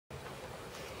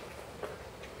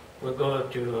We'll go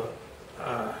to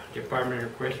department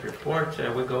request reports.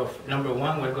 We go number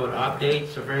 1. We'll go to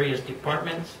updates of various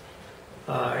departments.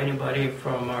 Anybody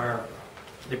from our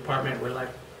department would like,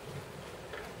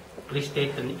 please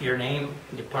state your name,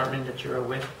 department that you're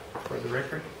with for the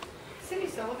record. Cindi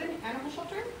Sullivan, Animal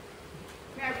Shelter.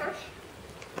 May I approach?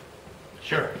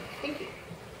 Sure. Thank you.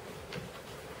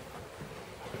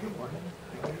 Good morning.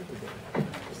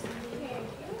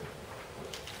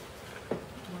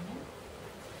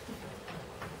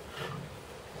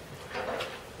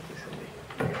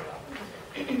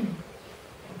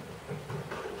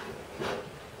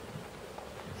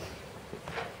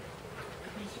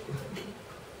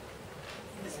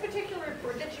 This particular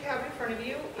report that you have in front of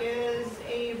you is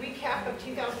a recap of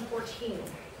 2014.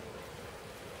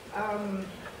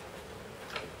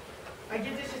 I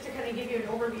did this just to kind of give you an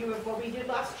overview of what we did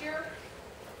last year.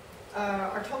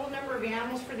 Our total number of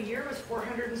animals for the year was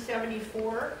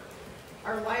 474.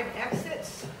 Our live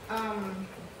exits,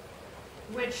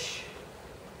 which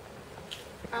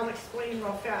I'll explain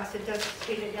real fast. It does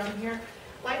state it down here.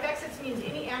 Live exits means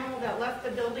any animal that left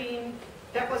the building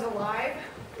that was alive.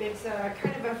 It's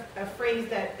kind of a phrase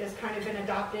that has kind of been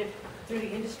adopted through the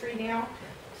industry now.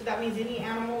 So that means any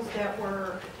animals that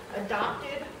were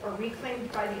adopted or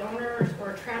reclaimed by the owners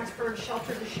or transferred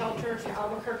shelter to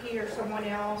Albuquerque or someone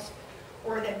else,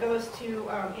 or that goes to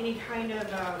any kind of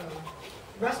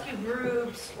rescue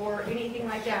groups or anything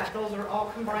like that. Those are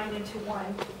all combined into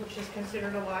one, which is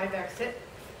considered a live exit.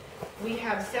 We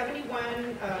have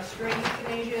 71 stray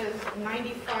euthanasias,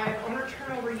 95 owner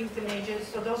turnover euthanasias.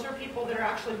 So those are people that are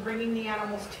actually bringing the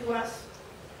animals to us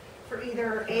for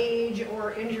either age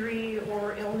or injury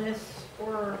or illness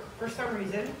or for some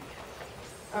reason.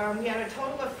 We had a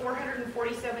total of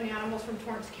 447 animals from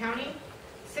Torrance County,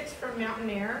 6 from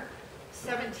Mountain Air,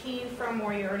 17 from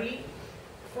Moriarty,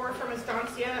 4 from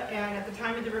Estancia, and at the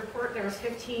time of the report there was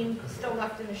 15 still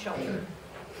left in the shelter.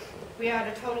 We had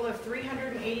a total of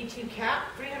 382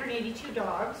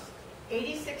 dogs,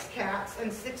 86 cats,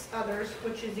 and 6 others,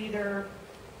 which is either,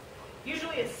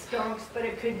 usually it's skunks, but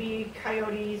it could be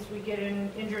coyotes. We get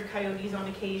injured coyotes on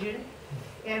occasion.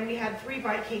 And we had 3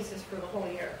 bite cases for the whole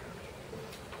year.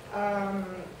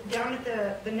 Down at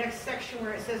the next section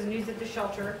where it says news at the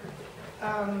shelter,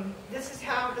 this is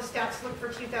how the stats look for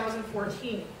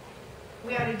 2014.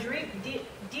 We had a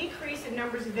decrease in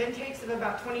numbers of intakes of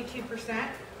about 22%.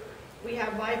 We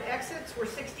have live exits were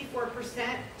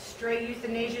 64%, stray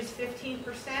euthanasias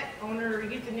 15%, owner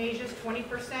euthanasias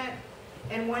 20%,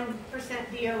 and 1%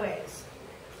 DOAs.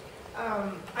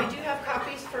 I do have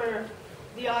copies for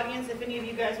the audience. If any of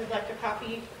you guys would like a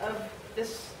copy of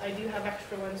this, I do have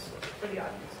extra ones for the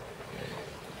audience.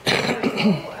 A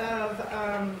total of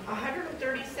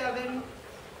 137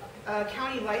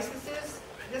 county licenses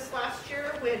this last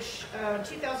year, which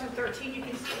 2013 you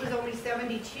can see was only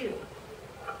 72.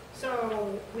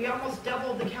 So we almost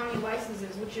doubled the county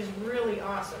licenses, which is really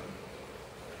awesome.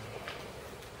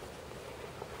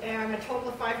 And a total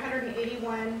of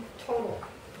 581 total.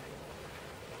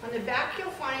 On the back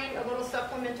you'll find a little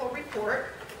supplemental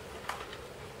report.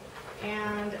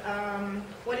 And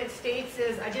what it states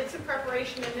is, I did some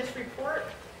preparation in this report,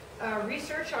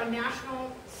 research on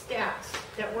national stats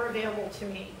that were available to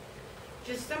me.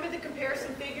 Just some of the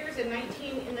comparison figures, in the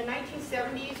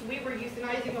 1970s, we were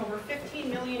euthanizing over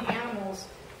 15 million animals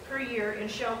per year in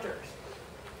shelters.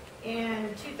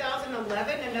 In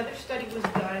 2011, another study was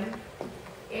done,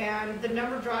 and the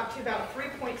number dropped to about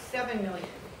 3.7 million.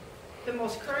 The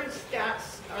most current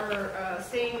stats are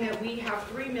saying that we have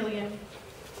 3 million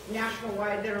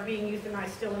nationwide that are being euthanized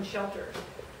still in shelters.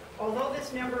 Although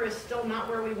this number is still not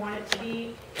where we want it to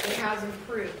be, it has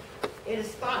improved. It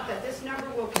is thought that this number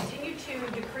will continue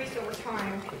to decrease over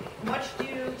time, much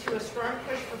due to a strong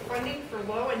push for funding for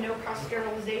low and no-cost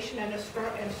sterilization and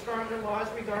stronger laws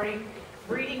regarding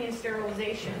breeding and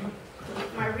sterilization.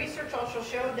 My research also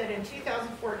showed that in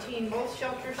 2014, most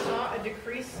shelters saw a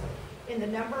decrease in the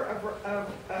number of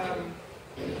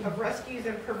rescues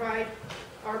and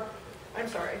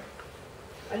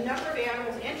a number of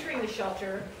animals entering the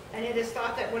shelter, and it is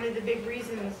thought that one of the big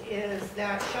reasons is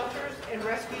that shelters and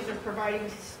rescues are providing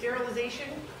sterilization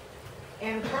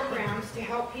and programs to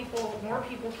help more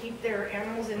people keep their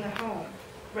animals in the home,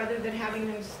 rather than having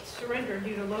them surrender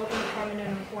due to low income and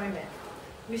unemployment.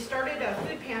 We started a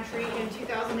food pantry in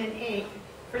 2008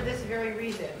 for this very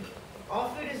reason. All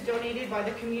food is donated by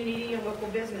the community and local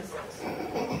businesses.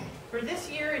 For this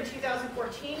year, in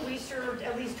 2014, we served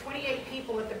at least 28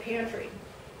 people at the pantry.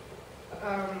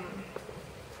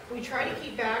 We try to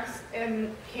keep bags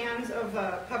and cans of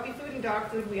puppy food and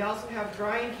dog food. We also have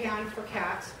dry and canned for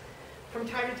cats. From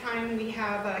time to time, we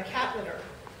have cat litter.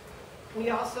 We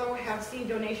also have seen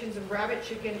donations of rabbit,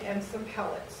 chicken, and some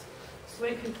pellets. So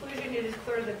in conclusion, it is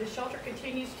clear that the shelter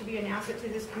continues to be an asset to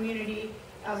this community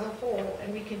as a whole,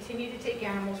 and we continue to take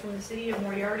animals from the city of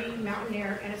Moriarty, Mountain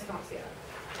Air, and Estancia.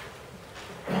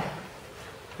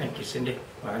 Thank you, Cindy.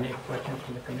 Any questions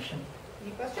from the commission?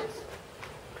 Any questions?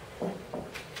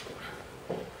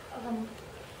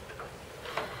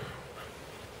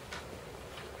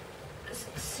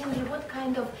 Cindy, what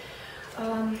kind of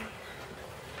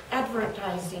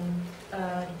advertising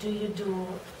do you do?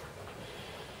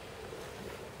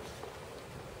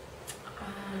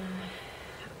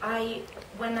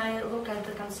 When I look at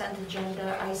the consent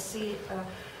agenda, I see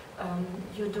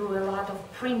you do a lot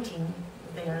of printing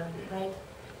there, right?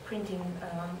 Printing.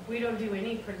 We don't do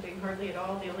any printing, hardly at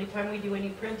all. The only time we do any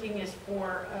printing is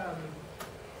for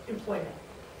employment.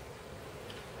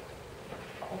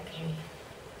 Okay.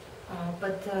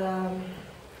 But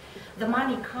the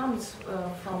money comes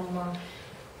from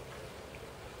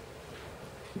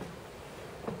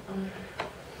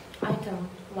item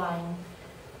line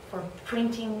for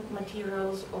printing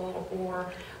materials or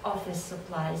office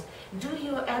supplies. Do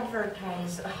you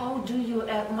advertise? How do you?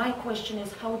 My question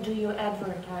is, how do you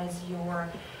advertise your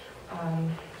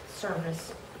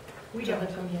service to the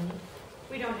community?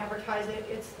 We don't advertise it.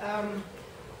 It's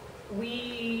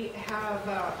we have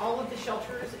all of the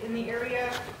shelters in the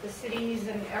area, the cities,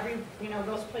 and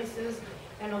those places,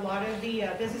 and a lot of the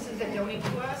businesses that donate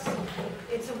to us.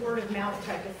 It's a word of mouth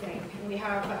type of thing. And we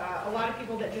have a lot of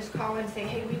people that just call and say,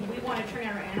 hey, we want to turn in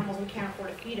our animals, we can't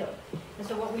afford to feed them. And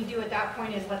so what we do at that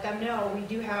point is let them know we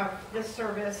do have this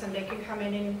service, and they can come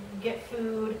in and get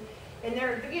food. And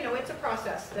it's a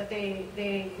process that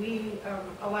we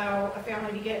allow a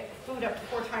family to get food up to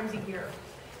 4 times a year.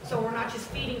 So we're not just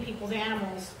feeding people's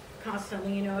animals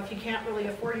constantly. If you can't really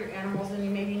afford your animals, then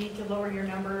you maybe need to lower your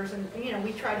numbers. And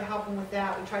we try to help them with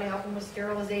that. We try to help them with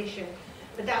sterilization.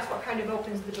 But that's what kind of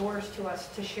opens the doors to us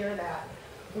to share that.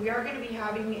 We are going to be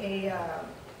having a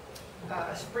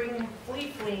spring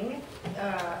flea fling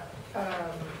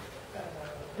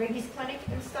rabies clinic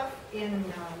and stuff in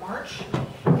March,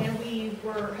 and we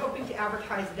were hoping to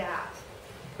advertise that.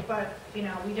 But we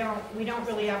don't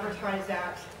really advertise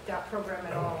that program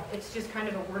at all. It's just kind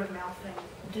of a word of mouth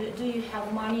thing. Do you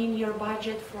have money in your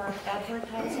budget for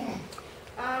advertising?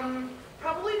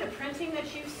 Probably the printing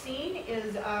that you've seen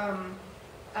is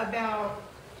about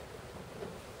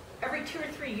every 2 or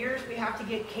 3 years we have to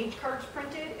get cage cards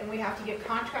printed, and we have to get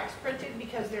contracts printed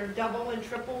because they're double and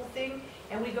triple thing,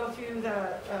 and we go through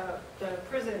the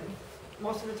prison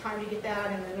most of the time to get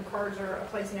that, and then the cards are a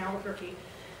place in Albuquerque.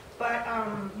 But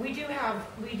we do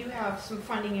have some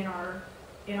funding in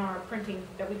our printing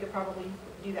that we could probably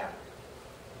do that.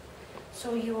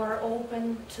 So you are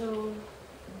open to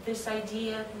this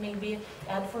idea, maybe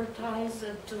advertise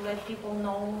to let people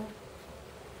know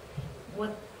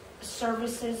what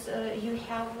services you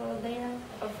have there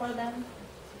for them?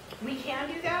 We can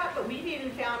do that, but we've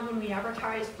even found when we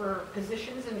advertise for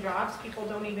positions and jobs, people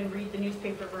don't even read the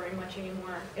newspaper very much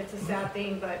anymore. It's a sad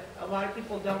thing, but a lot of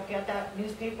people don't get that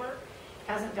newspaper.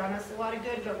 Hasn't done us a lot of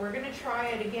good, but we're going to try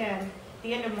it again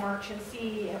the end of March and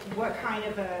see what kind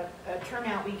of a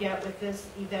turnout we get with this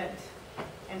event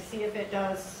and see if it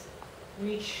does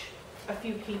reach a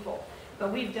few people.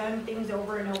 But we've done things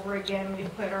over and over again.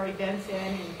 We've put our events in,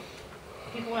 and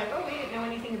people are like, oh, we didn't know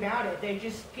anything about it.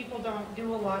 People don't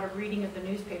do a lot of reading of the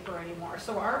newspaper anymore.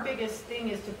 So our biggest thing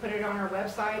is to put it on our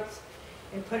websites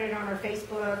and put it on our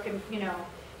Facebook and,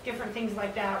 different things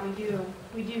like that. We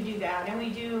do that. And we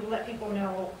do let people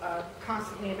know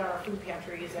constantly about our food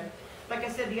pantries. And like I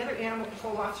said, the other animal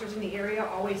control officers in the area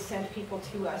always send people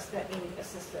to us that need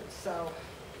assistance. So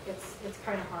it's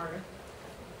kind of hard.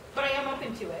 But I am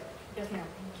open to it. Yes, ma'am.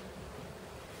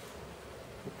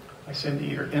 Cindi,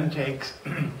 your intakes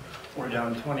were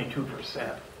down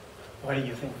 22%. Why do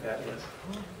you think that is?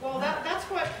 Well, that's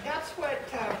what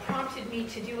prompted me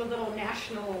to do a little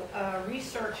national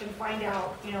research and find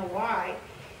out, why,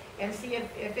 and see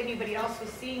if anybody else was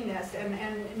seeing this. And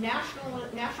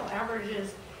national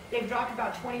averages, they've dropped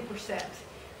about 20%.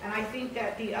 And I think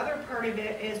that the other part of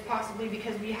it is possibly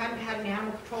because we hadn't had an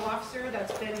animal control officer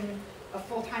that's been a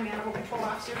full-time animal control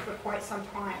officer for quite some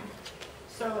time.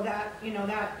 So that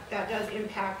does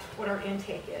impact what our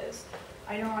intake is.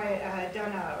 I know I had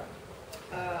done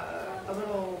a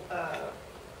little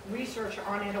research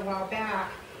on it a while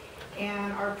back,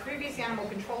 and our previous animal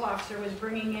control officer was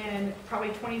bringing in probably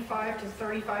 25 to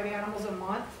 35 animals a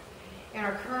month, and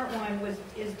our current one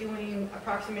is doing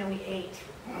approximately 8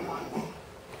 a month.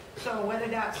 So whether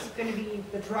that's going to be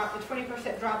the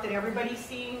 20% drop that everybody's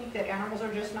seeing, that animals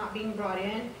are just not being brought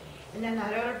in, and then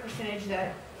that other percentage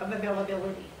that of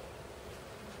availability.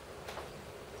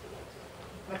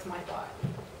 That's my thought.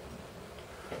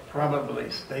 Probably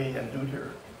spay and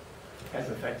neuter has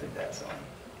affected that zone.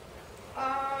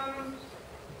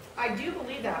 I do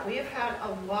believe that. We have had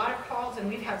a lot of calls, and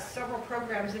we've had several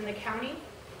programs in the county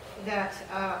that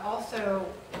also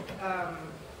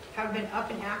have been up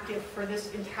and active for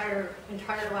this entire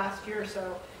last year.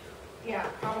 So, yeah,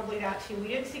 probably that too. We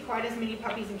didn't see quite as many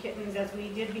puppies and kittens as we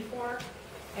did before,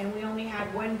 and we only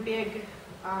had one big,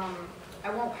 I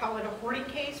won't call it a hoarding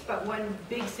case, but one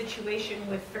big situation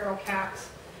with feral cats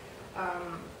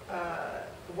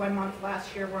 1 month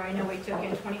last year where I know we took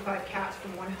in 25 cats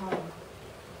from one home.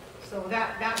 So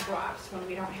that drops when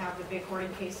we don't have the big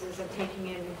hoarding cases of taking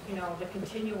in, you know, the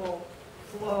continual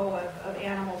flow of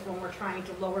animals when we're trying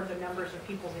to lower the numbers of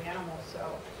people's animals.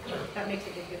 So that makes a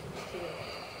big difference too.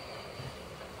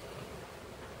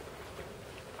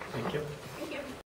 Thank you.